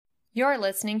You're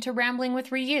listening to Rambling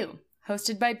with Ryu,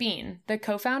 hosted by Bean, the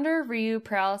co-founder of Ryu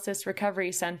Paralysis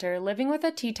Recovery Center living with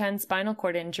a T10 spinal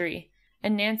cord injury,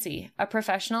 and Nancy, a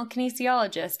professional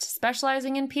kinesiologist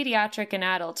specializing in pediatric and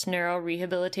adult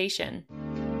neurorehabilitation.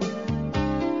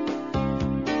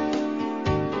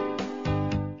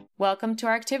 Welcome to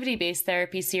our activity-based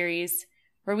therapy series,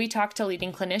 where we talk to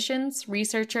leading clinicians,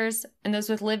 researchers, and those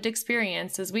with lived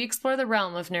experience as we explore the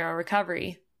realm of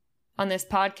neurorecovery. On this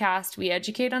podcast, we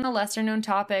educate on the lesser-known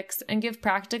topics and give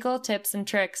practical tips and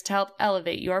tricks to help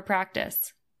elevate your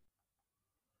practice.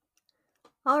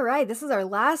 All right, this is our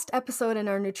last episode in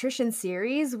our nutrition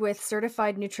series with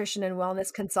certified nutrition and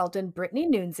wellness consultant Brittany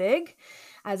Nunzig.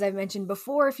 As I've mentioned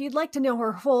before, if you'd like to know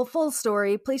her full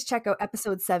story, please check out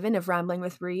episode 7 of Rambling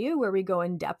with Ryu, where we go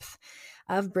in depth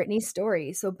of Brittany's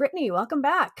story. So Brittany, welcome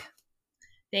back.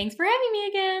 Thanks for having me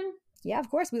again. Yeah, of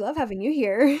course. We love having you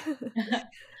here.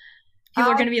 People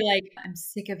are going to be like, I'm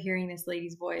sick of hearing this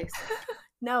lady's voice.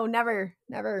 No, never.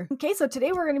 Okay, so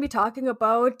today we're going to be talking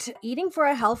about eating for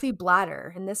a healthy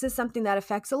bladder. And this is something that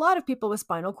affects a lot of people with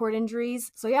spinal cord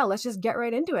injuries. So yeah, let's just get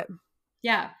right into it.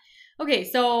 Yeah. Okay,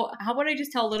 so how about I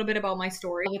just tell a little bit about my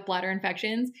story with bladder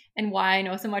infections and why I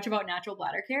know so much about natural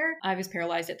bladder care. I was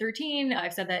paralyzed at 13.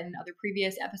 I've said that in other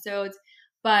previous episodes.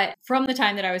 But from the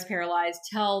time that I was paralyzed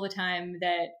till the time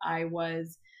that I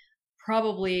was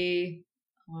probably,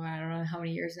 I don't know how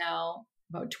many years now,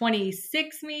 about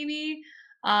 26 maybe,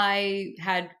 I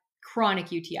had chronic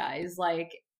UTIs,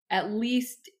 like at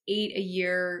least 8 a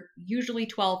year, usually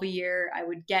 12 a year. I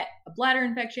would get a bladder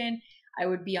infection. I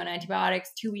would be on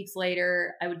antibiotics. 2 weeks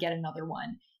later, I would get another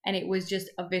one. And it was just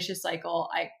a vicious cycle.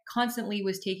 I constantly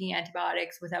was taking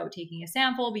antibiotics without taking a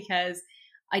sample because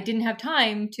I didn't have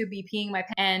time to be peeing my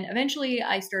pants. And eventually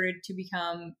I started to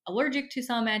become allergic to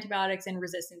some antibiotics and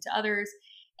resistant to others.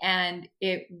 And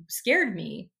it scared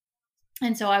me.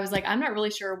 And so I was like, I'm not really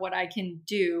sure what I can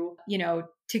do,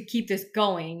 to keep this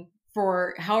going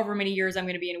for however many years I'm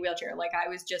going to be in a wheelchair. Like I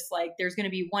was just like, there's going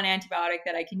to be one antibiotic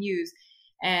that I can use.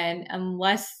 And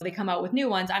unless they come out with new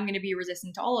ones, I'm going to be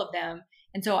resistant to all of them.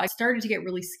 And so I started to get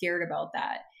really scared about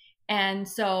that. And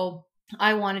so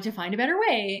I wanted to find a better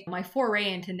way. My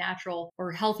foray into natural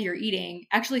or healthier eating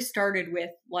actually started with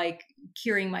like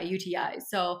curing my UTIs.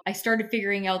 So I started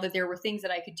figuring out that there were things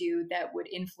that I could do that would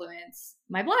influence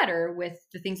my bladder with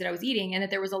the things that I was eating, and that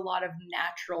there was a lot of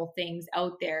natural things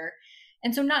out there.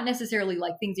 And so not necessarily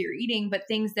like things that you're eating, but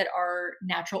things that are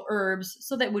natural herbs.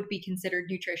 So that would be considered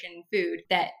nutrition food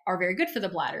that are very good for the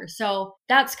bladder. So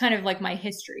that's kind of like my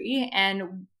history.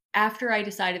 And after I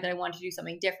decided that I wanted to do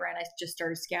something different, I just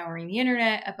started scouring the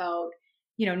internet about,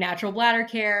 natural bladder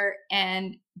care,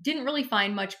 and didn't really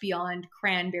find much beyond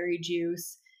cranberry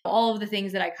juice, all of the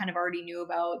things that I kind of already knew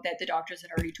about that the doctors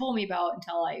had already told me about,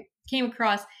 until I came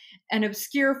across an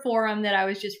obscure forum that I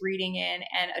was just reading in.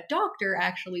 And a doctor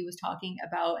actually was talking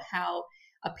about how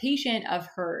a patient of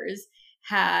hers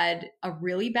had a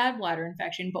really bad bladder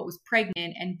infection, but was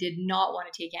pregnant and did not want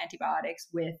to take antibiotics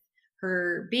with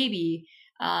her baby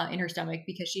in her stomach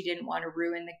because she didn't want to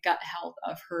ruin the gut health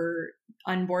of her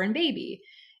unborn baby.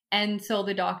 And so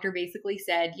the doctor basically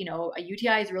said, a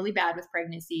UTI is really bad with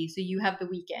pregnancy, so you have the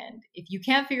weekend. If you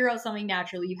can't figure out something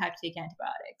naturally, you have to take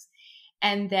antibiotics.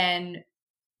 And then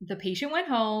the patient went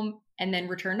home and then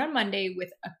returned on Monday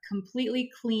with a completely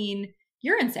clean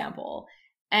urine sample.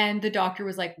 And the doctor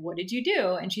was like, "What did you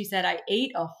do?" And she said, "I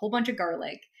ate a whole bunch of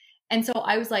garlic." And so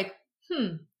I was like,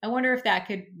 I wonder if that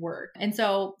could work. And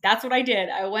so that's what I did.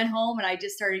 I went home and I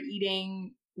just started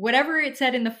eating whatever it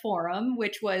said in the forum,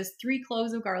 which was 3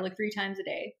 cloves of garlic 3 times a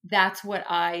day. That's what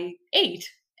I ate.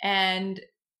 And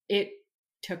it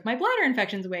took my bladder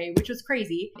infections away, which was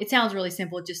crazy. It sounds really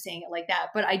simple just saying it like that,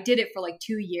 but I did it for like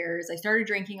 2 years. I started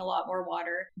drinking a lot more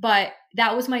water, but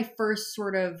that was my first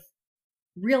sort of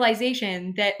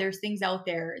realization that there's things out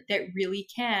there that really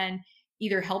can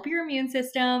either help your immune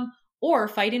system or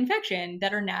fight infection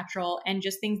that are natural and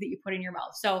just things that you put in your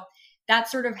mouth. So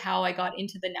that's sort of how I got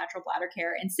into the natural bladder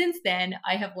care. And since then,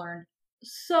 I have learned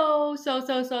so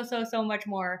much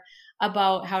more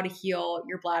about how to heal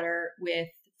your bladder with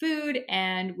food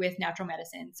and with natural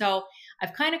medicine. So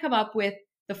I've kind of come up with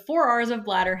the 4 R's of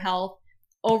bladder health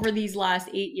over these last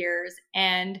 8 years,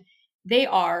 and they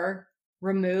are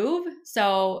remove.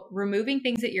 So removing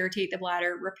things that irritate the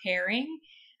bladder, repairing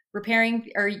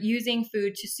or using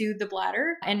food to soothe the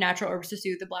bladder and natural herbs to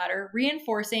soothe the bladder,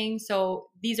 reinforcing. So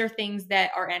these are things that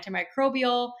are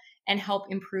antimicrobial and help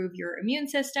improve your immune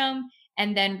system,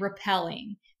 and then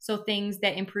repelling. So things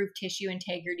that improve tissue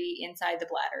integrity inside the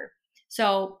bladder.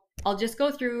 So I'll just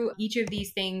go through each of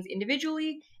these things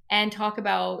individually and talk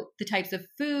about the types of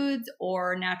foods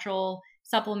or natural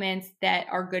supplements that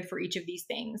are good for each of these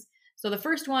things. So the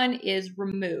first one is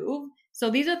Remove. So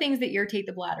these are things that irritate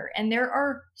the bladder. And there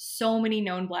are so many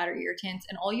known bladder irritants.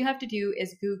 And all you have to do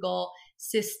is Google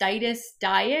cystitis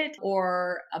diet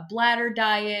or a bladder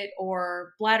diet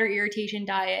or bladder irritation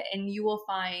diet, and you will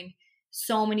find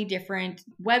so many different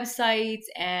websites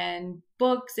and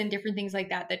books and different things like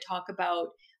that that talk about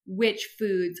which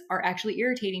foods are actually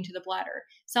irritating to the bladder.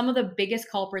 Some of the biggest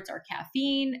culprits are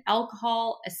caffeine,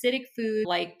 alcohol, acidic food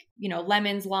like,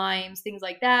 lemons, limes, things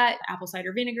like that, apple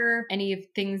cider vinegar, any of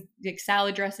things like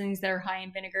salad dressings that are high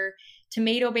in vinegar.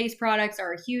 Tomato-based products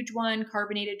are a huge one,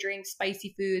 carbonated drinks,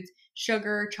 spicy foods,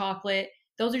 sugar, chocolate.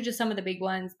 Those are just some of the big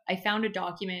ones. I found a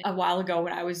document a while ago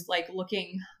when I was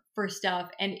looking for stuff,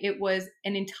 and it was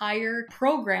an entire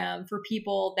program for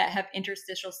people that have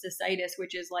interstitial cystitis,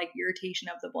 which is irritation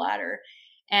of the bladder.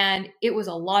 And it was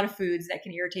a lot of foods that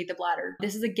can irritate the bladder.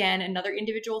 This is, again, another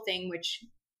individual thing, which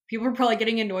people are probably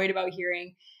getting annoyed about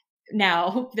hearing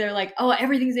now. They're like, oh,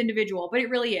 everything's individual, but it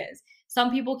really is.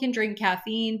 Some people can drink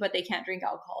caffeine, but they can't drink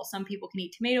alcohol. Some people can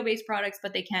eat tomato-based products,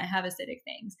 but they can't have acidic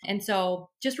things. And so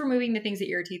just removing the things that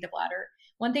irritate the bladder.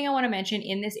 One thing I want to mention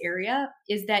in this area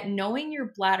is that knowing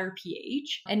your bladder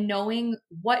pH and knowing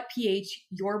what pH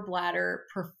your bladder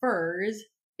prefers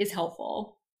is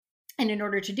helpful. And in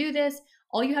order to do this,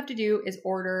 all you have to do is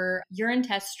order urine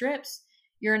test strips,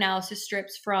 urinalysis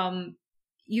strips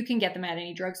you can get them at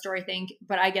any drugstore, I think,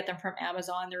 but I get them from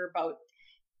Amazon. They're about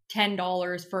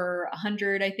 $10 for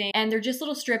 100, I think. And they're just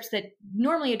little strips that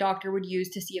normally a doctor would use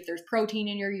to see if there's protein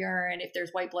in your urine, if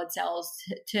there's white blood cells,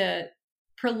 to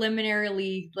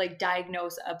preliminarily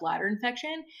diagnose a bladder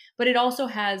infection. But it also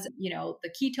has,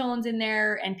 the ketones in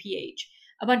there and pH,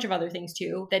 a bunch of other things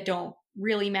too that don't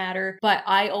really matter. But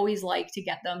I always like to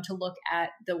get them to look at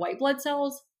the white blood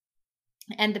cells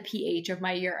and the pH of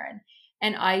my urine.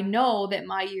 And I know that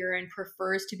my urine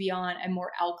prefers to be on a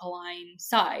more alkaline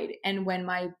side. And when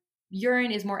my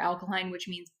urine is more alkaline, which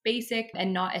means basic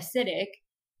and not acidic,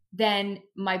 then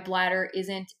my bladder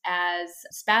isn't as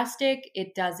spastic.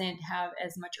 It doesn't have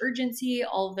as much urgency,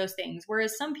 all of those things.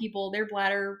 Whereas some people, their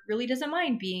bladder really doesn't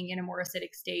mind being in a more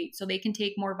acidic state. So they can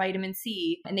take more vitamin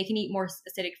C and they can eat more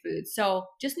acidic foods. So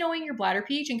just knowing your bladder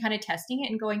pH and kind of testing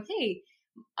it and going, hey,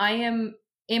 I am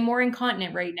more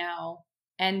incontinent right now,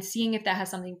 and seeing if that has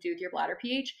something to do with your bladder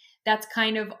pH. That's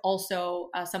kind of also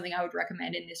something I would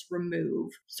recommend in this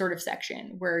remove sort of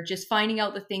section, where just finding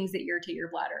out the things that irritate your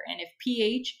bladder. And if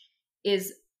pH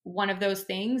is one of those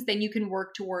things, then you can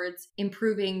work towards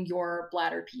improving your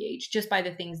bladder pH just by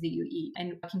the things that you eat.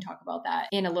 And I can talk about that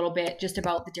in a little bit, just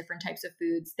about the different types of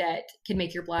foods that can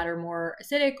make your bladder more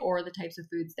acidic or the types of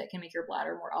foods that can make your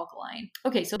bladder more alkaline.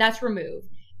 Okay, so that's remove.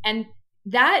 And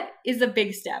that is a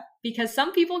big step, because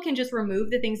some people can just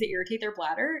remove the things that irritate their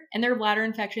bladder and their bladder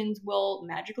infections will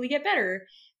magically get better,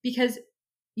 because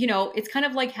it's kind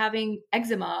of like having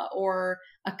eczema or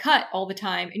a cut all the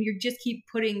time and you just keep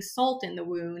putting salt in the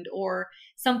wound or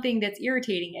something that's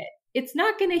irritating it. It's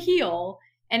not going to heal,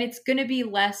 and it's going to be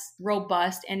less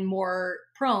robust and more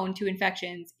prone to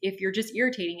infections if you're just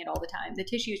irritating it all the time. The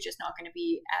tissue is just not going to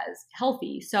be as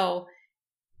healthy. So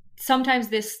sometimes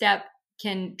this step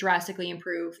can drastically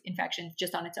improve infections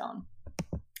just on its own.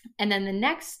 And then the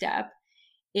next step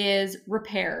is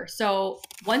repair. So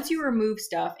once you remove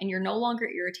stuff and you're no longer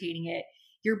irritating it,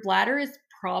 your bladder is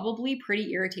probably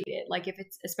pretty irritated. Like if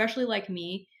it's especially like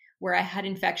me, where I had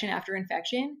infection after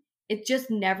infection, it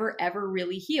just never ever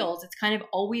really heals. It's kind of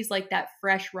always like that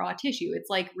fresh raw tissue.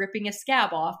 It's like ripping a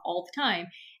scab off all the time.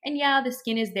 And yeah, the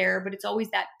skin is there, but it's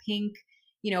always that pink,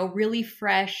 really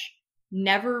fresh,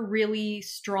 never really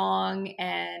strong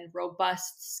and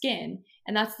robust skin.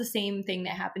 And that's the same thing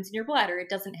that happens in your bladder. It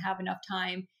doesn't have enough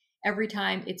time. Every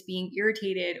time it's being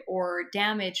irritated or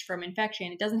damaged from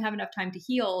infection, it doesn't have enough time to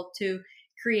heal to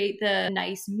create the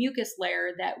nice mucus layer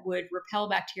that would repel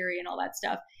bacteria and all that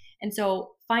stuff. And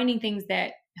so finding things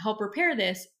that help repair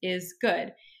this is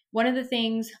good. One of the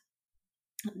things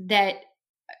that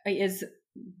is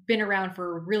been around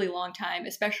for a really long time,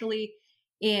 especially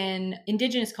in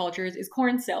indigenous cultures, is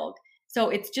corn silk. So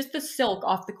it's just the silk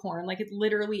off the corn. Like it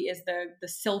literally is the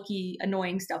silky,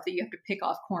 annoying stuff that you have to pick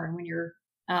off corn when you're,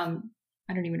 I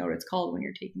don't even know what it's called when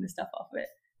you're taking the stuff off of it.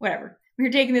 Whatever. When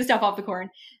you're taking the stuff off the corn,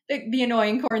 the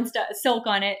annoying corn silk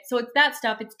on it. So it's that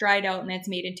stuff, it's dried out and it's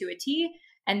made into a tea.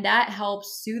 And that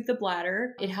helps soothe the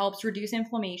bladder. It helps reduce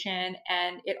inflammation.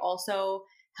 And it also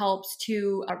helps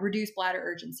to reduce bladder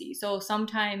urgency. So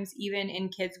sometimes even in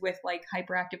kids with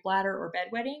hyperactive bladder or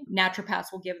bedwetting,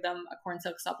 naturopaths will give them a corn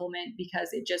silk supplement because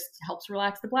it just helps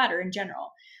relax the bladder in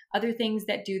general. Other things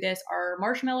that do this are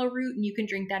marshmallow root, and you can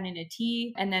drink that in a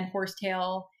tea, and then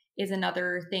horsetail is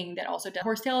another thing that also does.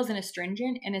 Horsetail is an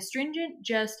astringent, and astringent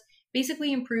just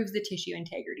basically improves the tissue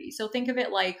integrity. So think of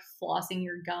it like flossing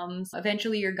your gums.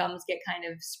 Eventually your gums get kind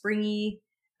of springy,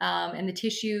 and the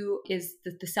tissue is,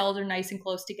 the cells are nice and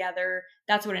close together.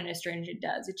 That's what an astringent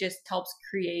does. It just helps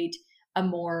create a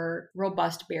more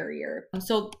robust barrier.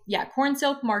 So yeah, corn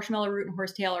silk, marshmallow root, and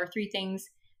horsetail are three things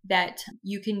that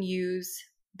you can use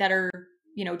that are,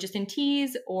 just in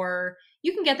teas, or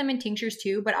you can get them in tinctures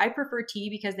too, but I prefer tea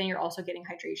because then you're also getting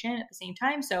hydration at the same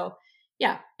time. So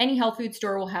yeah, any health food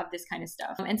store will have this kind of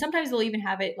stuff. And sometimes they'll even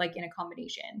have it like in a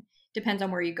combination, depends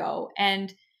on where you go.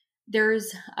 And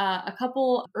there's a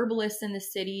couple herbalists in the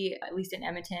city, at least in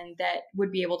Edmonton, that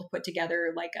would be able to put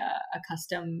together like a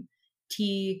custom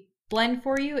tea blend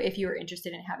for you if you're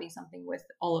interested in having something with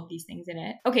all of these things in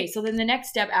it. Okay, so then the next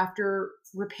step after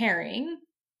repairing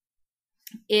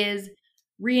is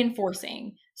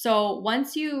reinforcing. So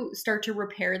once you start to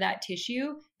repair that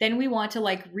tissue, then we want to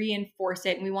like reinforce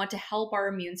it, and we want to help our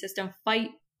immune system fight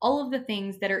all of the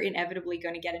things that are inevitably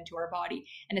going to get into our body.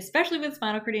 And especially with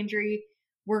spinal cord injury,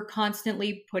 we're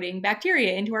constantly putting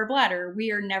bacteria into our bladder.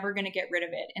 We are never going to get rid of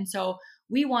it. And so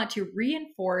we want to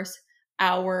reinforce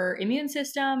our immune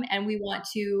system, and we want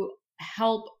to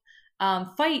help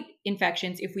fight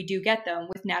infections if we do get them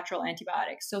with natural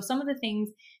antibiotics. So some of the things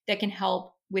that can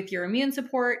help with your immune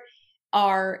support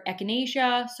are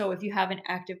echinacea. So if you have an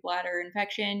active bladder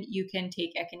infection, you can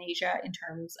take echinacea in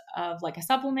terms of like a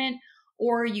supplement,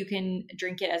 or you can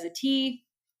drink it as a tea.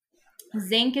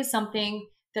 Zinc is something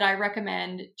that I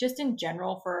recommend just in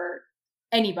general for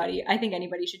anybody. I think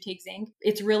anybody should take zinc.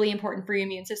 It's really important for your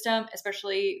immune system,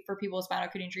 especially for people with spinal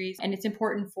cord injuries. And it's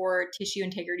important for tissue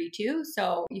integrity too.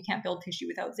 So you can't build tissue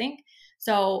without zinc.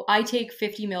 So I take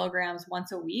 50 milligrams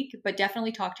once a week, but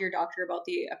definitely talk to your doctor about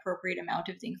the appropriate amount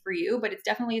of zinc for you. But it's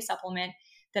definitely a supplement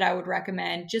that I would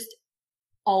recommend just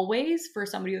always for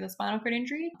somebody with a spinal cord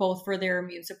injury, both for their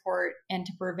immune support and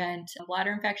to prevent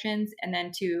bladder infections, and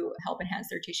then to help enhance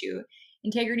their tissue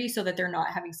integrity so that they're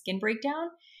not having skin breakdown.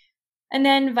 And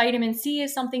then vitamin C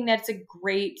is something that's a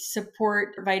great support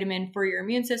vitamin for your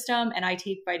immune system. And I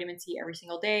take vitamin C every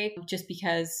single day just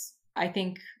because I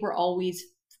think we're always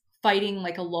fighting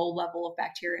like a low level of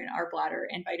bacteria in our bladder,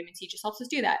 and vitamin C just helps us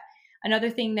do that. Another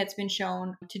thing that's been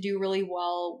shown to do really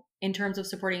well in terms of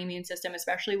supporting immune system,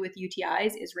 especially with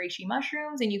UTIs, is reishi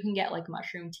mushrooms. And you can get like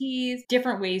mushroom teas,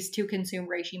 different ways to consume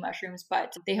reishi mushrooms,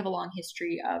 but they have a long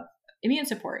history of immune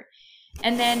support.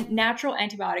 And then natural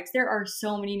antibiotics. There are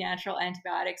so many natural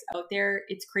antibiotics out there.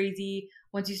 It's crazy.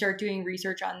 Once you start doing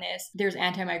research on this, there's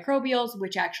antimicrobials,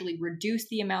 which actually reduce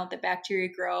the amount that bacteria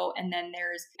grow. And then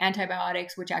there's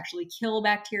antibiotics, which actually kill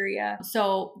bacteria.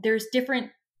 So there's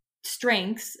different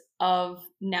strengths of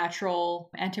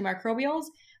natural antimicrobials,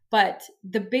 but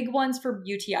the big ones for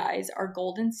UTIs are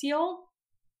Golden Seal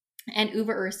and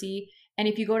Uva Ursi. And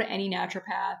if you go to any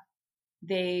naturopath,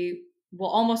 they will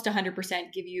almost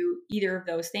 100% give you either of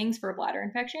those things for a bladder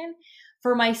infection.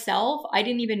 For myself, I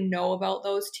didn't even know about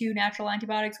those two natural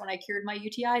antibiotics when I cured my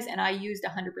UTIs, and I used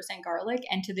 100% garlic.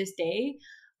 And to this day,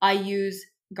 I use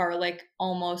garlic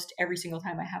almost every single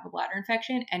time I have a bladder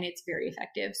infection, and it's very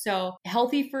effective. So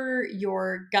healthy for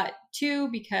your gut too,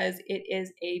 because it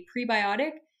is a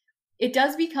prebiotic. It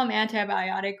does become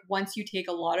antibiotic once you take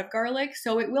a lot of garlic,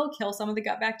 so it will kill some of the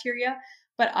gut bacteria.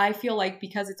 But I feel like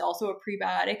because it's also a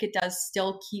prebiotic, it does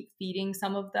still keep feeding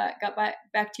some of that gut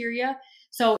bacteria.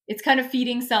 So it's kind of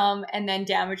feeding some and then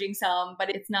damaging some, but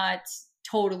it's not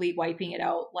totally wiping it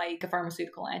out like a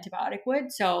pharmaceutical antibiotic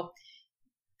would. So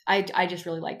I just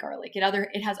really like garlic.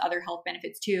 It has other health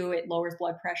benefits too. It lowers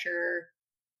blood pressure,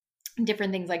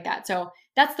 different things like that. So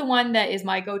that's the one that is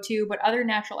my go-to. But other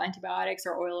natural antibiotics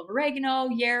are oil of oregano,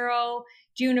 yarrow,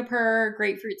 juniper,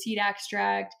 grapefruit seed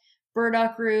extract,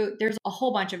 burdock root. There's a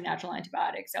whole bunch of natural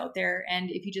antibiotics out there. And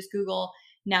if you just Google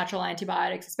natural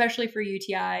antibiotics, especially for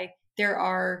UTI, there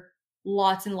are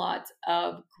lots and lots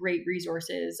of great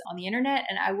resources on the internet.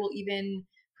 And I will even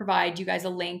provide you guys a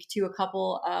link to a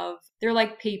couple of, they're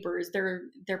like papers. They're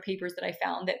papers that I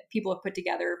found that people have put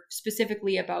together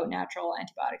specifically about natural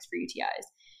antibiotics for UTIs.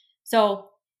 So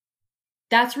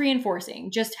that's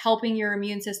reinforcing, just helping your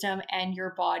immune system and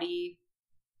your body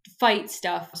fight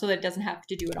stuff so that it doesn't have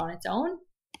to do it on its own,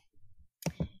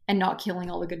 and not killing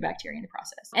all the good bacteria in the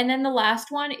process. And then the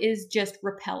last one is just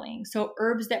repelling. So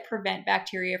herbs that prevent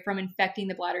bacteria from infecting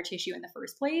the bladder tissue in the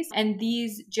first place. And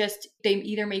these they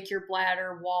either make your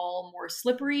bladder wall more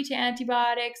slippery to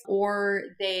antibiotics, or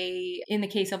they, in the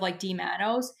case of like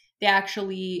D-mannose, they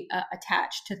actually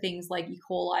attach to things like E.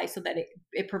 coli so that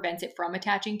it prevents it from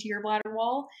attaching to your bladder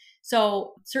wall.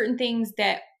 So certain things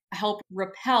that help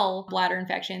repel bladder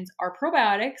infections are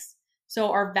probiotics.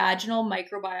 So our vaginal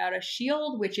microbiota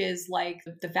shield, which is like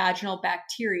the vaginal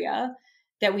bacteria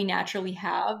that we naturally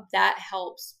have, that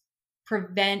helps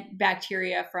prevent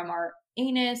bacteria from our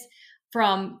anus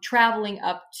from traveling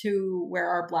up to where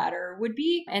our bladder would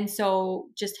be. And so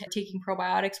just taking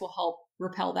probiotics will help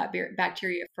repel that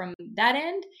bacteria from that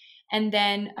end. And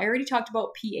then I already talked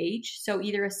about pH. So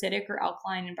either acidic or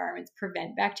alkaline environments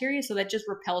prevent bacteria. So that just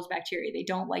repels bacteria. They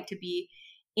don't like to be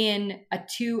in a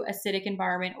too acidic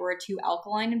environment or a too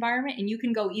alkaline environment. And you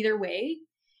can go either way.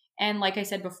 And like I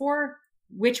said before,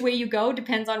 which way you go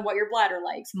depends on what your bladder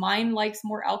likes. Mine likes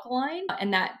more alkaline,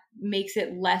 and that makes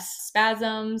it less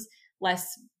spasms,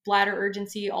 less bladder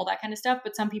urgency, all that kind of stuff.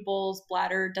 But some people's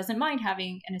bladder doesn't mind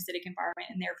having an acidic environment,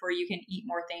 and therefore you can eat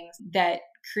more things that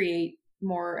create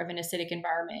more of an acidic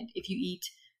environment. If you eat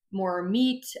more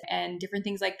meat and different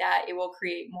things like that, it will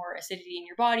create more acidity in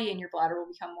your body and your bladder will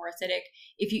become more acidic.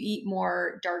 If you eat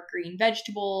more dark green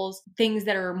vegetables, things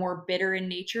that are more bitter in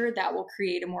nature, that will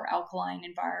create a more alkaline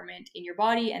environment in your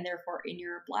body and therefore in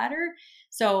your bladder.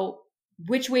 So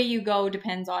which way you go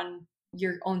depends on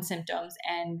your own symptoms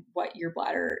and what your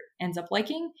bladder ends up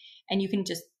liking. And you can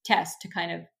just test to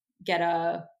kind of get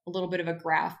a little bit of a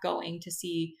graph going to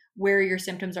see where your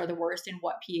symptoms are the worst and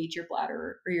what pH your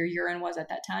bladder or your urine was at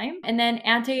that time. And then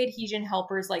anti-adhesion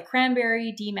helpers like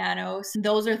cranberry, D-mannose,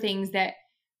 those are things that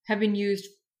have been used,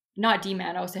 not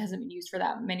D-mannose, it hasn't been used for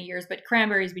that many years, but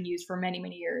cranberry has been used for many,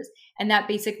 many years. And that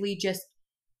basically just,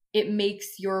 it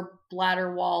makes your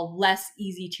bladder wall less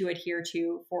easy to adhere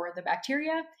to for the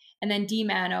bacteria. And then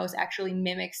D-mannose actually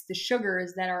mimics the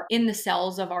sugars that are in the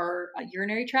cells of our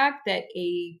urinary tract that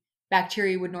a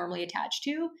bacteria would normally attach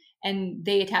to, and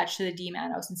they attach to the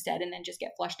D-mannose instead and then just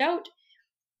get flushed out.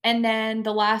 And then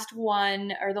the last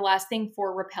one, or the last thing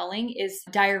for repelling, is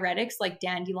diuretics like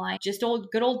dandelion, just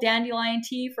good old dandelion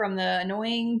tea from the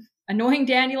annoying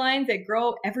dandelions that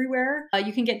grow everywhere.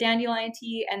 You can get dandelion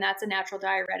tea, and that's a natural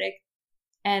diuretic,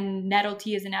 and nettle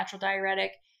tea is a natural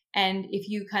diuretic. And if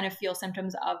you kind of feel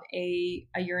symptoms of a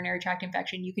urinary tract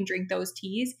infection, you can drink those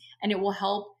teas, and it will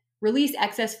help release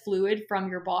excess fluid from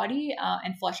your body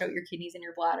and flush out your kidneys and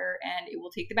your bladder, and it will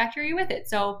take the bacteria with it.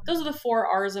 So those are the 4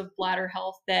 R's of bladder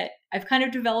health that I've kind of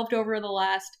developed over the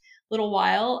last little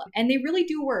while, and they really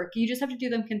do work. You just have to do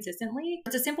them consistently.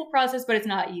 It's a simple process, but it's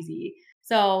not easy.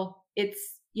 So it's,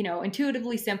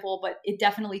 intuitively simple, but it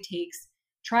definitely takes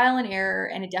trial and error,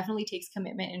 and it definitely takes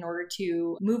commitment in order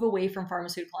to move away from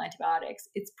pharmaceutical antibiotics.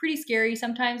 It's pretty scary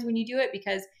sometimes when you do it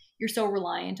because you're so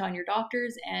reliant on your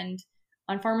doctors and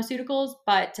on pharmaceuticals,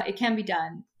 but it can be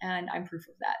done, and I'm proof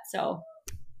of that. So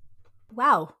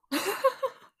wow.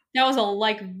 That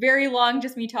was very long,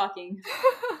 just me talking.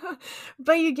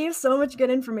 But you gave so much good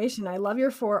information. I love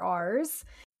your 4 R's.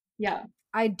 Yeah.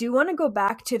 I do want to go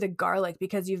back to the garlic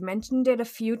because you've mentioned it a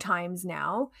few times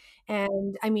now.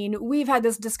 And I mean, we've had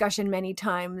this discussion many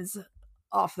times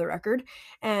off the record.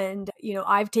 And,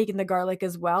 I've taken the garlic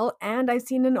as well. And I've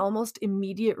seen an almost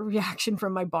immediate reaction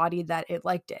from my body that it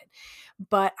liked it.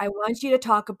 But I want you to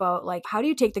talk about how do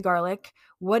you take the garlic?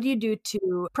 What do you do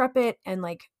to prep it? And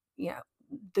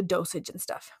the dosage and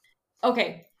stuff.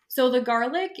 Okay. So the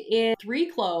garlic is 3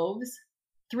 cloves,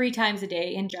 3 times a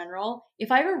day in general. If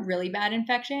I have a really bad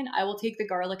infection, I will take the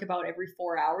garlic about every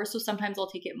 4 hours. So sometimes I'll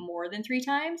take it more than 3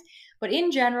 times. But in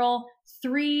general,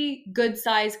 3 good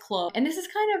size cloves. And this is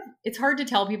it's hard to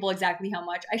tell people exactly how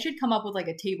much. I should come up with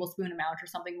a tablespoon amount or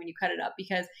something when you cut it up,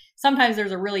 because sometimes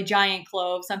there's a really giant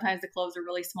clove. Sometimes the cloves are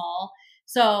really small.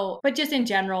 So, but just in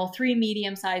general, 3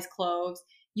 medium sized cloves,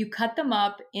 you cut them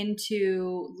up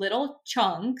into little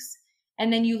chunks,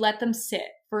 and then you let them sit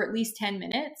for at least 10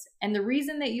 minutes. And the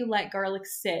reason that you let garlic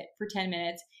sit for 10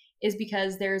 minutes is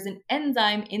because there's an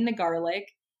enzyme in the garlic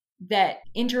that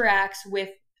interacts with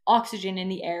oxygen in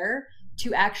the air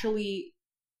to actually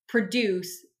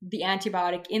produce the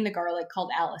antibiotic in the garlic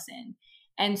called allicin.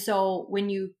 And so when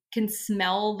you can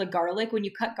smell the garlic, when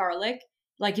you cut garlic,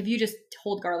 if you just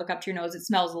hold garlic up to your nose, it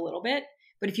smells a little bit.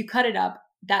 But if you cut it up,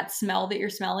 that smell that you're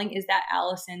smelling is that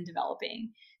allicin developing.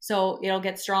 So it'll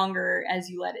get stronger as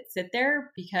you let it sit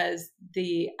there, because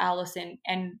the allicin,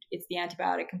 and it's the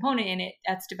antibiotic component in it,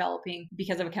 that's developing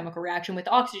because of a chemical reaction with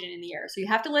oxygen in the air. So you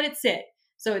have to let it sit.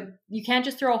 So you can't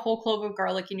just throw a whole clove of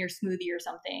garlic in your smoothie or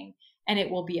something and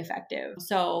it will be effective.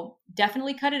 So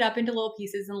definitely cut it up into little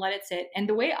pieces and let it sit. And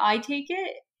the way I take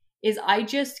it is I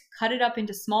just cut it up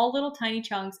into small little tiny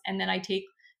chunks, and then I take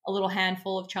a little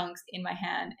handful of chunks in my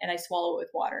hand and I swallow it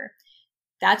with water.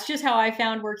 That's just how I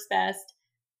found works best.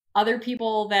 Other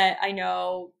people that I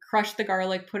know crush the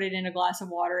garlic, put it in a glass of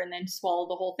water, and then swallow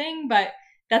the whole thing. But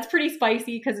that's pretty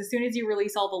spicy because as soon as you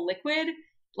release all the liquid,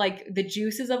 like the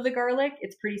juices of the garlic,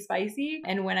 it's pretty spicy.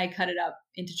 And when I cut it up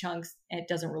into chunks and it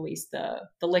doesn't release the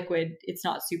liquid, it's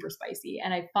not super spicy.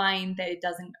 And I find that it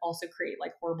doesn't also create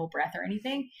like horrible breath or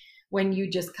anything when you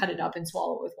just cut it up and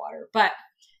swallow it with water. But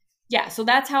yeah, so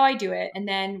that's how I do it. And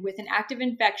then with an active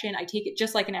infection, I take it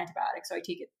just like an antibiotic. So I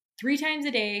take it 3 times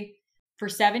a day for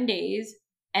 7 days.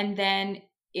 And then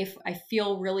if I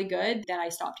feel really good, then I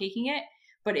stop taking it.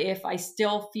 But if I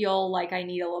still feel like I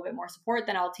need a little bit more support,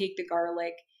 then I'll take the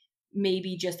garlic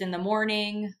maybe just in the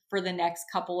morning for the next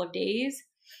couple of days.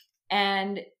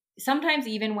 And sometimes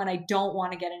even when I don't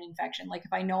want to get an infection, like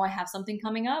if I know I have something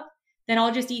coming up, then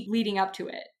I'll just eat leading up to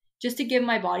it just to give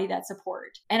my body that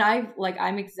support. And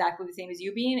I'm exactly the same as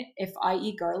you, Bean. If I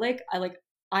eat garlic,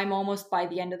 I'm almost by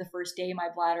the end of the first day, my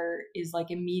bladder is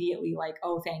like immediately like,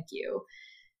 oh, thank you.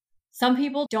 Some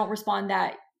people don't respond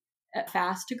that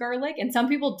fast to garlic, and some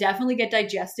people definitely get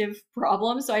digestive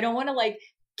problems. So I don't want to like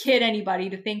kid anybody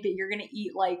to think that you're going to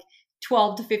eat like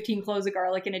 12 to 15 cloves of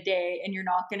garlic in a day and you're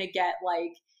not going to get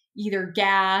like either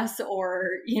gas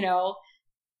or,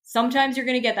 sometimes you're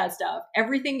going to get that stuff.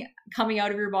 Everything coming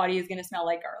out of your body is going to smell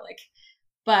like garlic.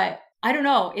 But I don't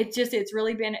know. It's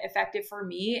really been effective for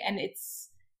me. And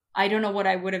I don't know what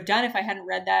I would have done if I hadn't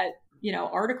read that,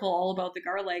 article all about the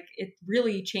garlic. It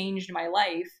really changed my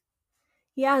life.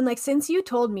 Yeah, and like since you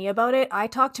told me about it, I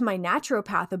talked to my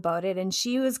naturopath about it, and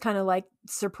she was kind of like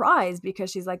surprised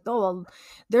because she's like, "Oh, well,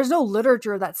 there's no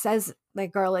literature that says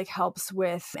like garlic helps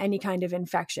with any kind of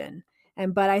infection."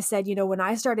 But I said, when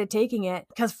I started taking it,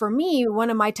 because for me, one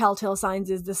of my telltale signs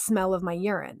is the smell of my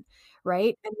urine,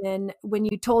 right? And then when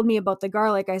you told me about the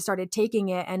garlic, I started taking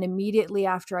it, and immediately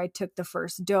after I took the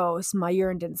first dose, my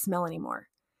urine didn't smell anymore.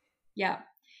 Yeah,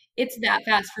 it's that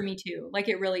fast for me too. Like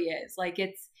it really is. Like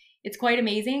it's quite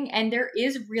amazing. And there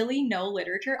is really no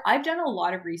literature. I've done a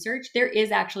lot of research. There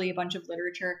is actually a bunch of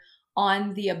literature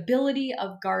on the ability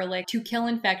of garlic to kill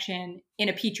infection in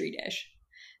a petri dish.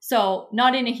 So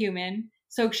not in a human.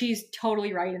 So she's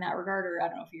totally right in that regard. Or I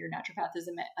don't know if your naturopath is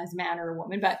a man or a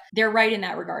woman, but they're right in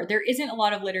that regard. There isn't a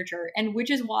lot of literature. And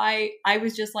which is why I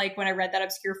was just like, when I read that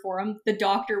obscure forum, the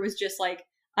doctor was just like,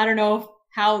 I don't know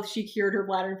how she cured her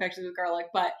bladder infections with garlic,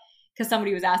 but because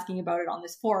somebody was asking about it on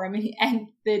this forum, and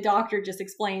the doctor just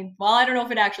explained, well, I don't know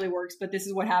if it actually works, but this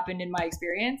is what happened in my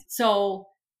experience. So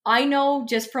I know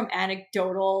just from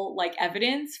anecdotal like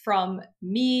evidence from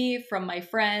me, from my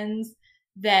friends,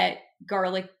 that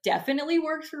garlic definitely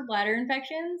works for bladder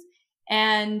infections.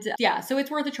 And yeah, so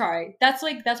it's worth a try. That's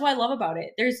what I love about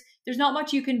it. There's not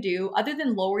much you can do other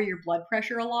than lower your blood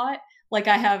pressure a lot. Like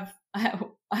I have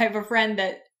a friend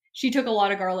that she took a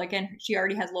lot of garlic and she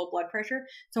already has low blood pressure.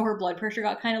 So her blood pressure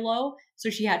got kind of low. So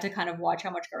she had to kind of watch how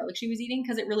much garlic she was eating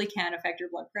because it really can affect your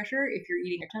blood pressure if you're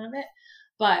eating a ton of it.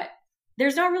 But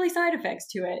there's not really side effects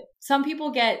to it. Some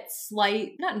people get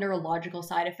slight, not neurological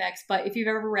side effects, but if you've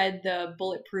ever read the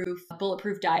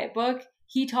Bulletproof Diet book,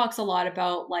 he talks a lot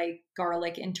about like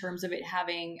garlic in terms of it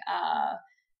having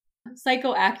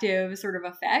psychoactive sort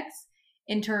of effects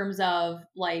in terms of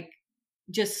like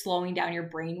just slowing down your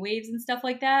brain waves and stuff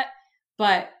like that.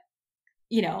 But,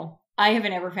 I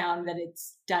haven't ever found that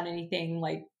it's done anything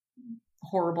like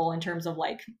horrible in terms of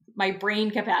like my brain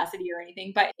capacity or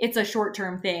anything, but it's a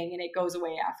short-term thing and it goes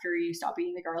away after you stop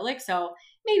eating the garlic. So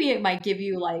maybe it might give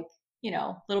you like,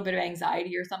 a little bit of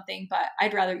anxiety or something, but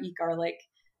I'd rather eat garlic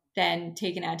than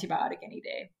take an antibiotic any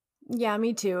day. Yeah,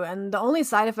 me too. And the only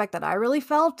side effect that I really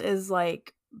felt is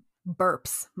like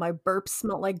burps. My burps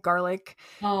smelled like garlic.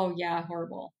 Oh yeah,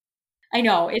 horrible. I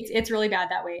know it's really bad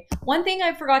that way. One thing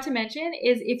I forgot to mention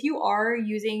is if you are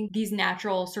using these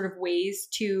natural sort of ways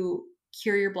to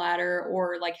cure your bladder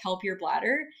or like help your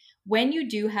bladder, when you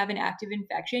do have an active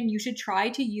infection, you should try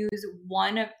to use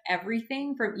one of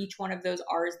everything from each one of those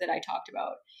R's that I talked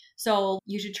about. So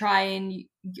you should try and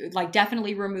like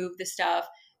definitely remove the stuff.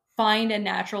 Find a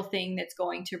natural thing that's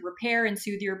going to repair and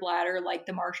soothe your bladder, like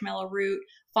the marshmallow root.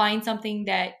 Find something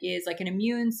that is like an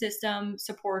immune system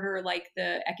supporter, like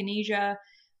the echinacea.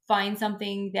 Find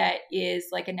something that is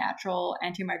like a natural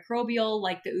antimicrobial,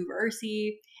 like the uva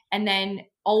ursi. And then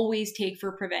always take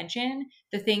for prevention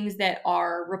the things that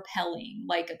are repelling,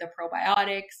 like the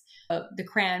probiotics, the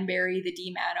cranberry, the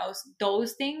D-mannose.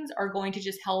 Those things are going to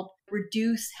just help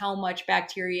reduce how much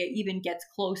bacteria even gets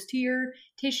close to your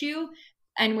tissue.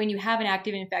 And when you have an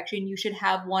active infection, you should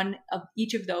have one of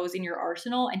each of those in your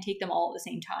arsenal and take them all at the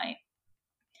same time.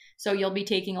 So you'll be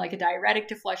taking like a diuretic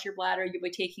to flush your bladder. You'll be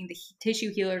taking the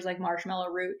tissue healers like marshmallow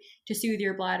root to soothe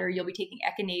your bladder. You'll be taking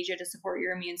echinacea to support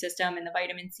your immune system and the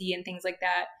vitamin C and things like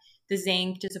that, the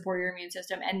zinc to support your immune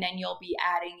system. And then you'll be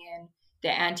adding in the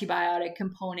antibiotic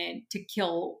component to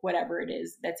kill whatever it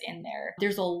is that's in there.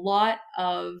 There's a lot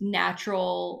of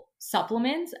natural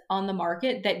supplements on the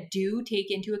market that do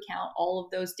take into account all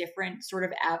of those different sort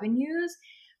of avenues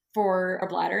for a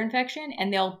bladder infection,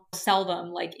 and they'll sell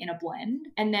them like in a blend.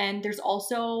 And then there's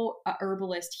also a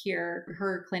herbalist here.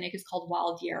 Her clinic is called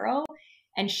Wild Yarrow,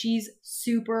 and she's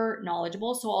super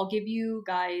knowledgeable. So I'll give you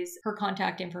guys her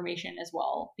contact information as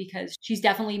well, because she's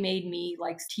definitely made me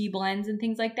like tea blends and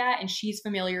things like that. And she's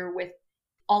familiar with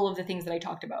all of the things that I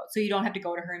talked about. So you don't have to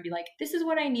go to her and be like, this is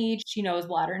what I need. She knows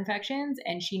bladder infections,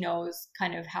 and she knows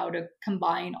kind of how to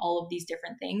combine all of these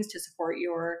different things to support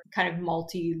your kind of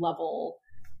multi-level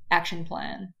action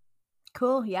plan.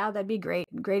 Cool. Yeah, that'd be great.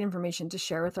 Great information to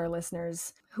share with our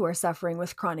listeners who are suffering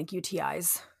with chronic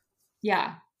UTIs.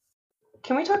 Yeah.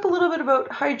 Can we talk a little bit about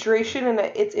hydration and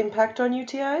its impact on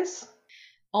UTIs?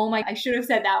 Oh my, I should have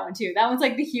said that one too. That one's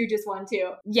like the hugest one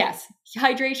too. Yes,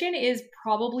 hydration is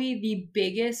probably the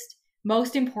biggest,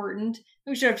 most important.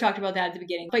 We should have talked about that at the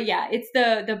beginning. But yeah, it's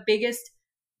the biggest,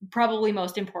 probably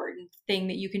most important thing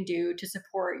that you can do to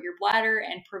support your bladder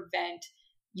and prevent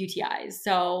UTIs.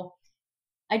 So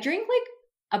I drink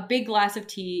like a big glass of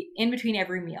tea in between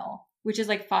every meal, which is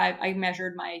like I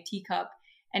measured my teacup,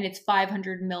 and it's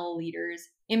 500 milliliters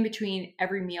in between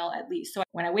every meal at least. So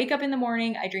when I wake up in the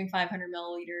morning, I drink 500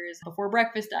 milliliters. Before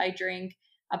breakfast, I drink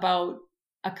about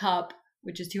a cup,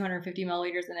 which is 250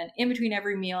 milliliters. And then in between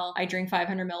every meal, I drink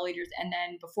 500 milliliters. And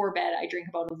then before bed, I drink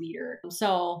about a liter.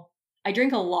 So I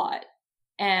drink a lot.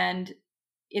 And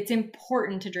it's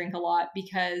important to drink a lot,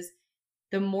 because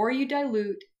the more you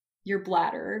dilute your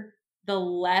bladder, the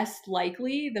less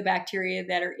likely the bacteria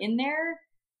that are in there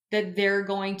that they're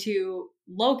going to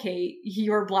locate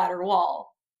your bladder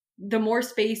wall. The more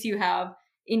space you have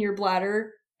in your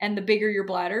bladder and the bigger your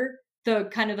bladder, the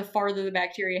kind of the farther the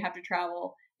bacteria have to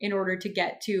travel in order to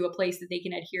get to a place that they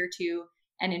can adhere to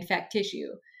and infect tissue.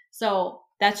 So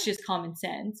that's just common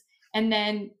sense. And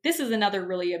then this is another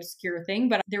really obscure thing,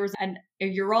 but there was a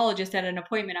urologist at an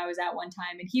appointment I was at one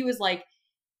time, and he was like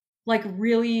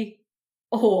really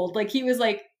old. Like he was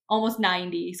like almost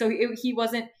 90. So he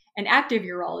wasn't an active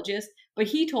urologist, but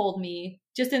he told me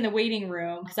just in the waiting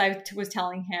room, because I was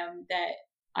telling him that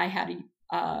I had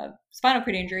a spinal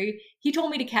cord injury, he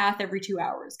told me to cath every 2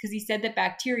 hours, because he said that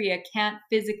bacteria can't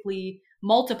physically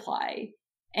multiply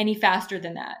any faster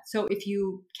than that. So if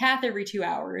you cath every 2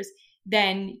 hours,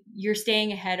 then you're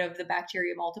staying ahead of the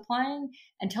bacteria multiplying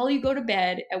until you go to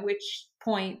bed, at which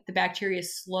point the bacteria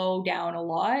slow down a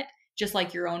lot, just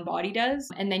like your own body does.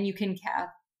 And then you can cath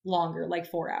longer, like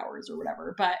 4 hours or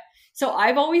whatever. But so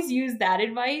I've always used that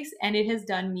advice, and it has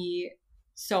done me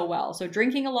so well. So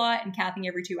drinking a lot and cathing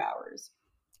every 2 hours.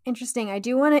 Interesting. I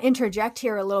do want to interject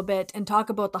here a little bit and talk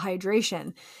about the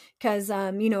hydration, because,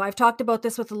 I've talked about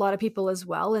this with a lot of people as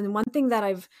well. And one thing that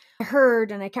I've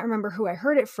heard, and I can't remember who I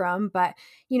heard it from, but,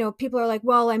 people are like,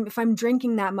 well, if I'm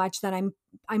drinking that much, then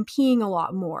I'm peeing a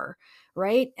lot more.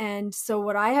 Right. And so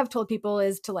what I have told people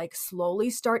is to like slowly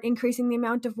start increasing the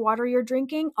amount of water you're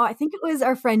drinking. I think it was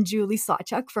our friend Julie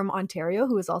Sawchuk from Ontario,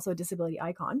 who is also a disability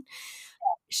icon.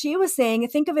 She was saying,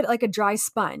 think of it like a dry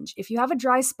sponge. If you have a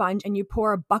dry sponge and you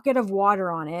pour a bucket of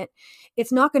water on it,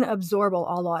 it's not going to absorb a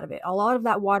lot of it. A lot of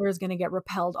that water is going to get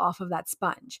repelled off of that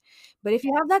sponge. But if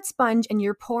you have that sponge and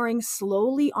you're pouring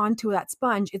slowly onto that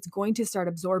sponge, it's going to start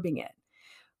absorbing it.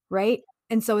 Right.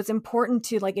 And so it's important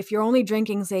to, like, if you're only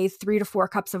drinking, say, 3 to 4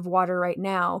 cups of water right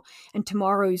now, and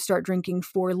tomorrow you start drinking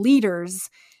 4 liters,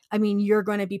 I mean, you're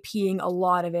going to be peeing a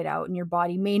lot of it out, and your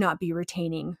body may not be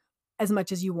retaining as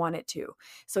much as you want it to.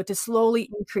 So to slowly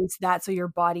increase that, so your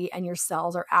body and your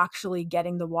cells are actually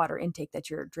getting the water intake that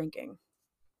you're drinking.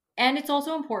 And it's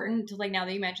also important to, like, now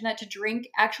that you mentioned that, to drink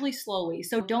actually slowly.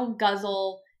 So don't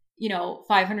guzzle,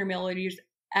 500 milliliters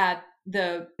at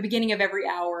the beginning of every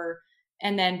hour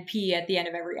and then pee at the end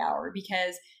of every hour,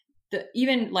 because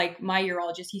even like my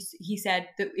urologist, he said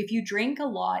that if you drink a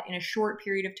lot in a short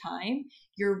period of time,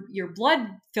 your blood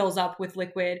fills up with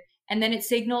liquid, and then it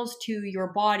signals to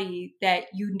your body that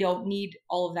you don't need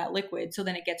all of that liquid, so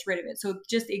then it gets rid of it. So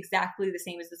just exactly the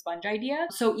same as the sponge idea.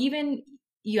 So even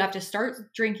you have to start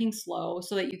drinking slow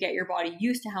so that you get your body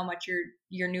used to how much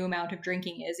your new amount of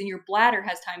drinking is, and your bladder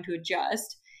has time to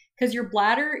adjust, because your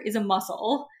bladder is a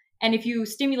muscle. And if you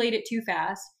stimulate it too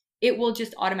fast, it will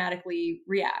just automatically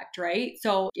react, right?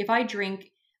 So if I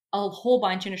drink a whole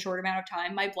bunch in a short amount of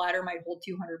time, my bladder might hold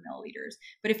 200 milliliters.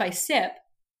 But if I sip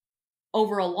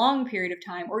over a long period of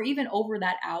time, or even over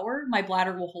that hour, my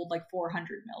bladder will hold like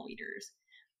 400 milliliters.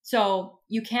 So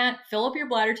you can't fill up your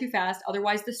bladder too fast.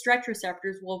 Otherwise, the stretch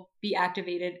receptors will be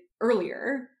activated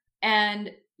earlier.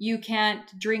 And you can't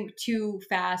drink too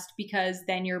fast because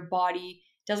then your body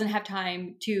doesn't have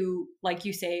time to, like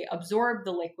you say, absorb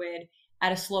the liquid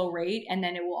at a slow rate, and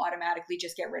then it will automatically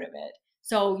just get rid of it.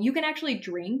 So you can actually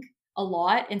drink a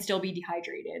lot and still be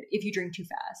dehydrated if you drink too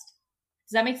fast.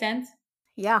 Does that make sense?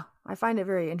 Yeah, I find it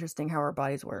very interesting how our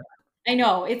bodies work. I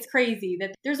know, it's crazy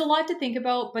that there's a lot to think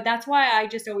about, but that's why I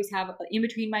just always have, in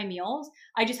between my meals,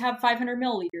 I just have 500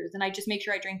 milliliters and I just make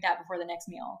sure I drink that before the next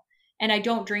meal. And I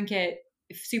don't drink it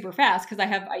super fast because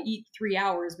I eat 3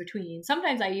 hours between.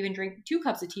 Sometimes I even drink 2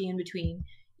 cups of tea in between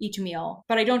each meal,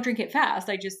 but I don't drink it fast.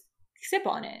 I just sip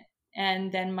on it.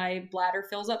 And then my bladder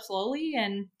fills up slowly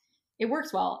and it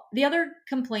works well. The other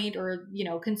complaint or,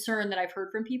 concern that I've heard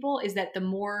from people is that the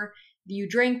more you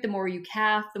drink, the more you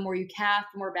calf, the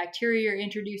more bacteria you're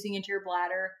introducing into your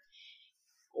bladder,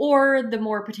 or the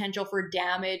more potential for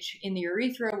damage in the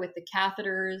urethra with the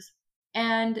catheters.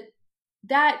 And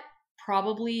that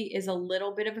probably is a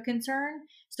little bit of a concern.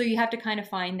 So you have to kind of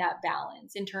find that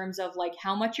balance in terms of like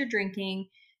how much you're drinking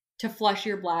to flush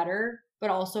your bladder,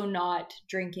 but also not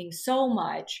drinking so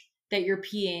much that you're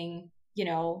peeing,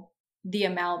 the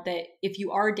amount that if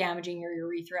you are damaging your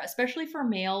urethra, especially for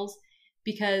males,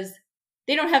 because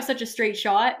they don't have such a straight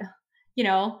shot,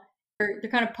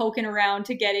 they're kind of poking around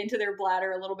to get into their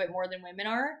bladder a little bit more than women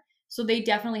are. So they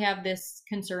definitely have this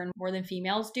concern more than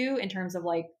females do in terms of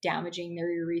like damaging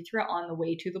their urethra on the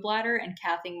way to the bladder, and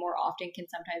cathing more often can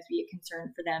sometimes be a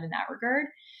concern for them in that regard.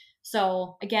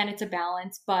 So again, it's a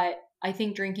balance, but I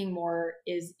think drinking more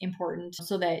is important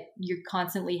so that you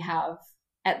constantly have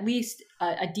at least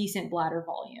a decent bladder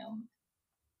volume.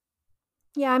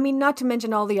 Yeah, I mean, not to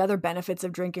mention all the other benefits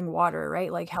of drinking water,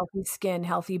 right? Like healthy skin,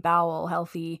 healthy bowel,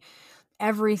 healthy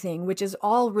everything, which is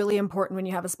all really important when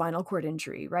you have a spinal cord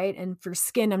injury, right? And for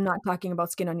skin, I'm not talking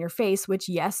about skin on your face, which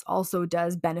yes, also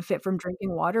does benefit from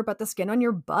drinking water, but the skin on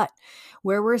your butt,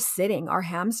 where we're sitting, our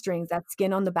hamstrings, that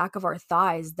skin on the back of our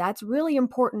thighs, that's really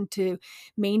important to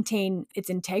maintain its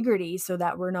integrity so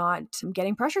that we're not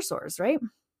getting pressure sores, right?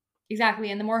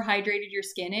 Exactly. And the more hydrated your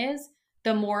skin is,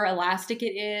 the more elastic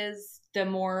it is, the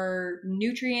more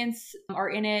nutrients are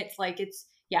in it.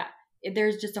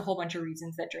 There's just a whole bunch of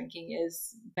reasons that drinking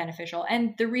is beneficial.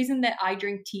 And the reason that I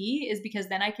drink tea is because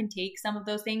then I can take some of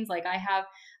those things. Like I have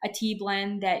a tea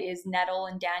blend that is nettle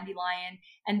and dandelion,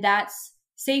 and that's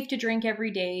safe to drink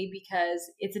every day because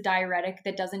it's a diuretic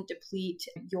that doesn't deplete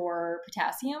your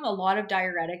potassium. A lot of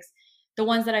diuretics, the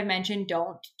ones that I mentioned,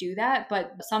 don't do that,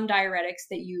 but some diuretics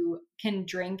that you can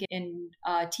drink in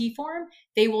tea form,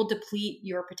 they will deplete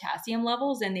your potassium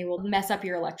levels and they will mess up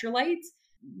your electrolytes,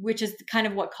 which is kind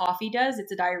of what coffee does.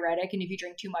 It's a diuretic, and if you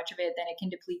drink too much of it, then it can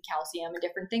deplete calcium and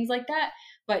different things like that.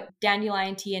 But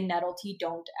dandelion tea and nettle tea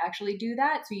don't actually do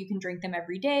that, so you can drink them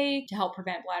every day to help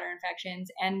prevent bladder infections.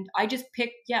 And I just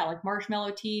pick, like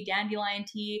marshmallow tea, dandelion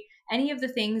tea, any of the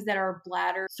things that are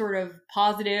bladder sort of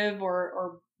positive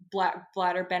or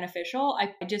bladder beneficial.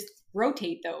 I just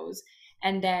rotate those.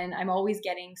 And then I'm always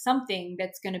getting something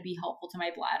that's going to be helpful to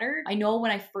my bladder. I know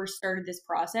when I first started this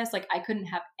process, like I couldn't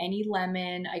have any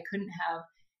lemon. I couldn't have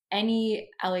any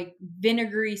like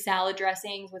vinegary salad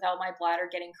dressings without my bladder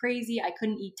getting crazy. I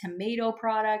couldn't eat tomato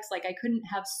products. Like I couldn't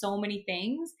have so many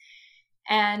things.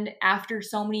 And after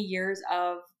so many years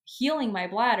of healing my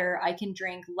bladder, I can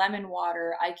drink lemon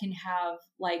water. I can have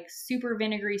like super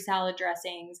vinegary salad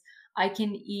dressings. I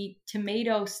can eat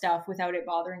tomato stuff without it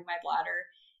bothering my bladder.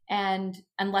 And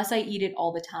unless I eat it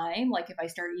all the time, like if I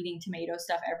start eating tomato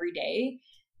stuff every day,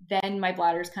 then my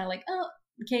bladder's kind of like, oh,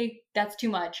 okay, that's too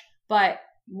much. But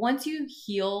once you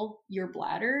heal your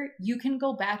bladder, you can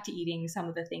go back to eating some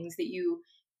of the things that you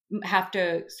have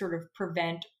to sort of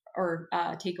prevent or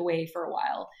take away for a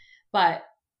while. But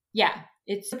yeah,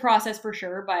 it's a process for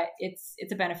sure, but it's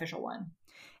a beneficial one.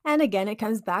 And again, it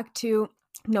comes back to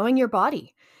knowing your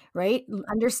body, right?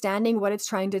 Understanding what it's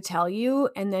trying to tell you,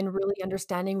 and then really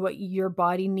understanding what your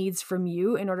body needs from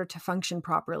you in order to function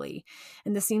properly.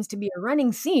 And this seems to be a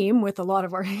running theme with a lot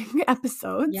of our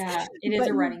episodes. Yeah, it is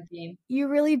a running theme. You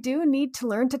really do need to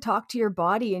learn to talk to your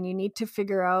body, and you need to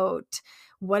figure out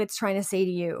what it's trying to say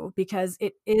to you, because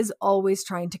it is always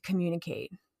trying to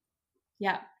communicate.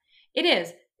 Yeah, it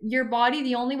is. Your body,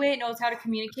 the only way it knows how to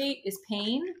communicate is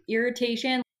pain,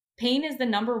 irritation. Pain is the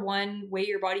number one way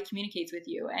your body communicates with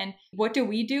you. And what do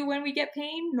we do when we get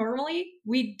pain? Normally,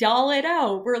 we dull it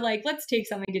out. We're like, let's take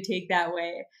something to take that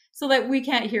way so that we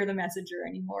can't hear the messenger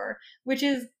anymore, which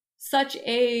is such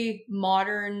a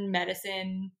modern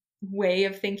medicine way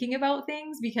of thinking about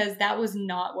things, because that was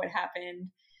not what happened.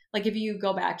 Like if you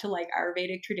go back to like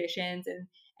Ayurvedic traditions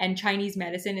and Chinese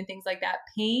medicine and things like that,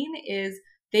 pain is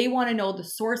They want to know the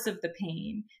source of the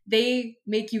pain. They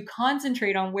make you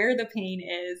concentrate on where the pain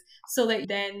is so that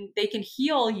then they can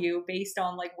heal you based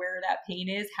on like where that pain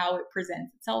is, how it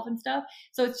presents itself and stuff.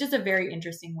 So it's just a very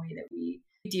interesting way that we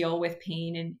deal with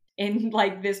pain in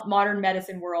like this modern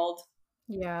medicine world.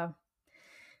 Yeah.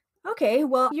 Okay,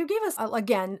 well, you gave us,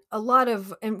 again, a lot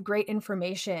of great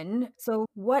information. So,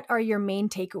 what are your main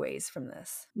takeaways from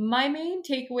this? My main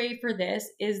takeaway for this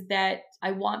is that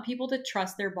I want people to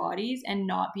trust their bodies and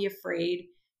not be afraid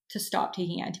to stop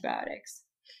taking antibiotics.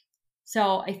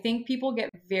 So, I think people get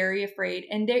very afraid.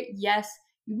 And yes,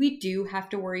 we do have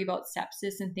to worry about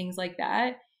sepsis and things like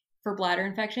that for bladder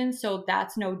infections. So,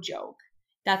 that's no joke.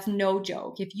 That's no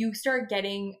joke. If you start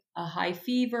getting a high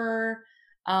fever,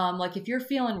 like if you're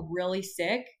feeling really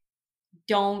sick,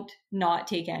 don't not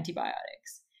take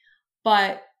antibiotics.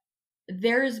 But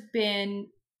there's been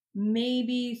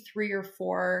maybe 3 or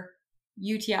 4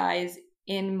 UTIs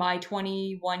in my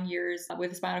 21 years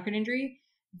with a spinal cord injury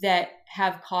that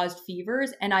have caused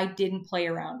fevers, and I didn't play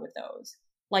around with those.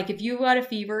 Like if you got a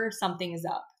fever, something is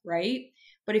up, right?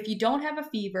 But if you don't have a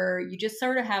fever, you just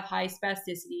sort of have high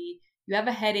spasticity, you have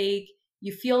a headache,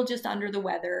 you feel just under the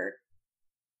weather,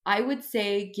 I would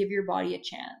say give your body a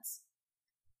chance.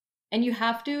 And you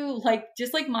have to, like,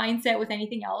 just like mindset with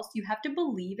anything else, you have to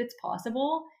believe it's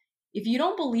possible. If you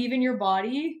don't believe in your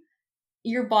body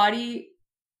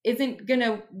isn't going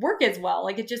to work as well.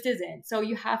 Like it just isn't. So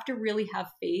you have to really have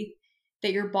faith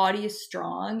that your body is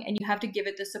strong, and you have to give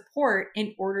it the support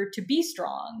in order to be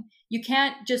strong. You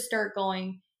can't just start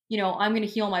going, I'm going to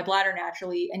heal my bladder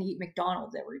naturally and eat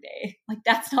McDonald's every day. Like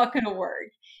that's not going to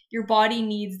work. Your body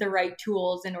needs the right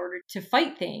tools in order to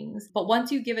fight things. But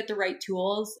once you give it the right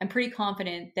tools, I'm pretty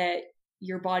confident that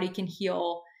your body can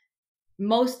heal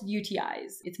most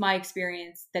UTIs. It's my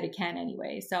experience that it can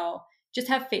anyway. So just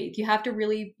have faith. You have to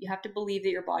believe that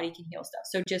your body can heal stuff.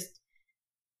 So just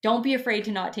don't be afraid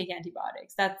to not take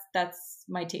antibiotics. That's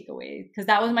my takeaway, because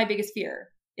that was my biggest fear,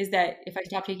 is that if I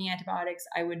stopped taking antibiotics,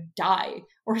 I would die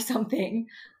or something.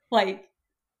 Like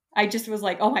I just was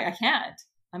like, oh I can't.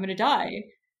 I'm going to die.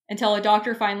 Until a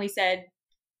doctor finally said,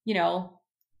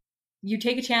 you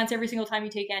take a chance every single time you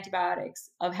take antibiotics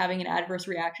of having an adverse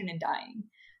reaction and dying.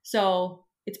 So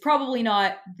it's probably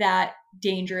not that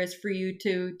dangerous for you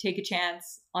to take a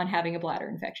chance on having a bladder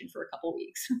infection for a couple of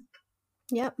weeks.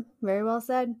 Yep, very well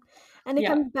said. And it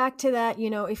comes back to that,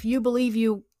 if you believe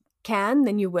you can,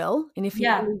 then you will. And if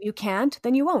you believe you can't,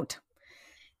 then you won't.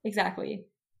 Exactly.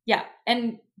 Yeah.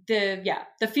 And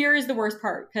the fear is the worst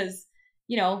part, because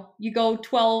you go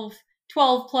 12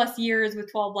 plus years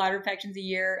with 12 bladder infections a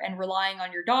year and relying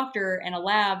on your doctor and a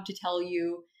lab to tell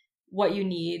you what you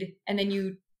need. And then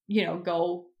you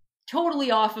go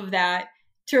totally off of that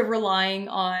to relying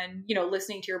on,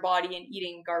 listening to your body and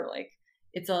eating garlic.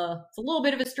 It's a little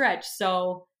bit of a stretch.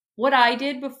 So what I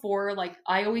did before, like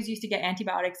I always used to get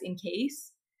antibiotics in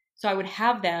case. So I would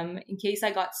have them in case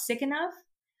I got sick enough.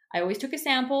 I always took a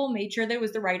sample, made sure that it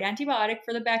was the right antibiotic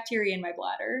for the bacteria in my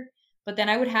bladder. But then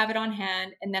I would have it on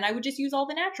hand, and then I would just use all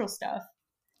the natural stuff.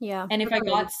 Yeah. And if I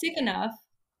got sick enough,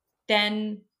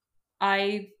 then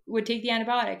I would take the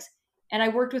antibiotics. And I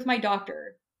worked with my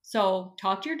doctor. So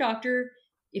talk to your doctor.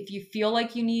 If you feel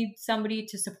like you need somebody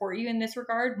to support you in this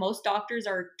regard, most doctors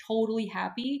are totally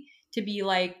happy to be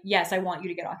like, yes, I want you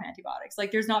to get off antibiotics.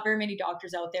 Like there's not very many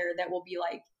doctors out there that will be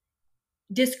like,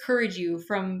 discourage you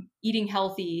from eating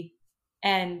healthy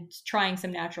and trying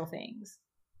some natural things.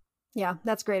 Yeah,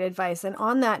 that's great advice. And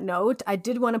on that note, I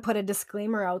did want to put a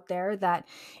disclaimer out there that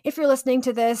if you're listening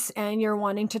to this and you're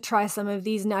wanting to try some of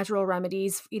these natural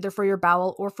remedies, either for your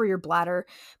bowel or for your bladder,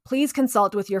 please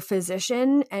consult with your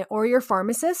physician or your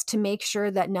pharmacist to make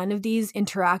sure that none of these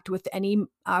interact with any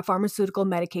pharmaceutical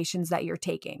medications that you're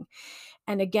taking.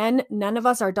 And again, none of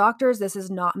us are doctors. This is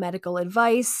not medical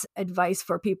advice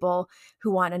for people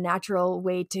who want a natural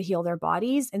way to heal their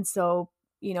bodies. And so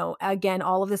again,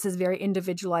 all of this is very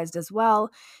individualized as well.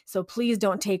 So please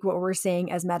don't take what we're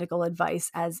saying as medical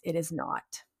advice, as it is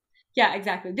not. Yeah,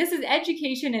 exactly. This is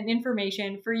education and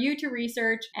information for you to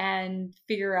research and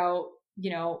figure out,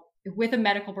 with a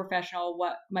medical professional,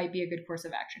 what might be a good course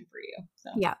of action for you. So.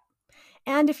 Yeah.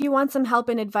 And if you want some help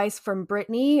and advice from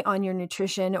Brittany on your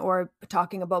nutrition or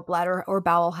talking about bladder or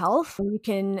bowel health, you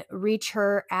can reach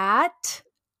her at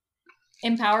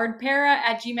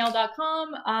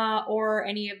empoweredpara@gmail.com or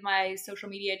any of my social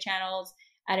media channels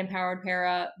at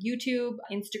empoweredpara, YouTube,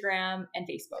 Instagram, and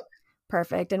Facebook.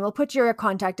 Perfect. And we'll put your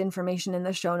contact information in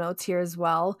the show notes here as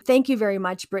well. Thank you very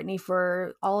much, Brittany,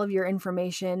 for all of your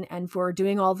information and for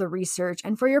doing all the research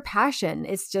and for your passion.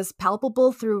 It's just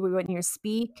palpable through when you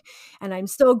speak. And I'm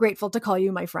so grateful to call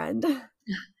you my friend.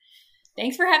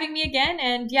 thanks for having me again.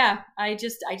 And yeah, I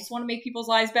just want to make people's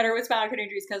lives better with spinal cord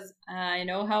injuries, because I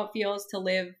know how it feels to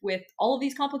live with all of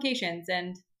these complications,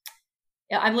 and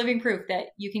I'm living proof that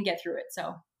you can get through it.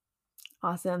 So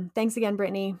awesome. Thanks again,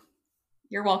 Brittany.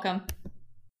 You're welcome.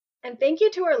 And thank you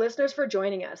to our listeners for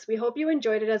joining us. We hope you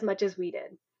enjoyed it as much as we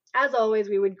did. As always,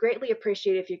 we would greatly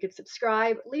appreciate if you could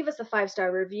subscribe, leave us a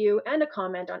 5-star review and a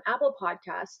comment on Apple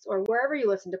Podcasts or wherever you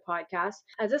listen to podcasts,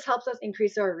 as this helps us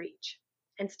increase our reach.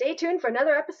 And stay tuned for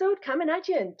another episode coming at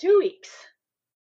you in 2 weeks.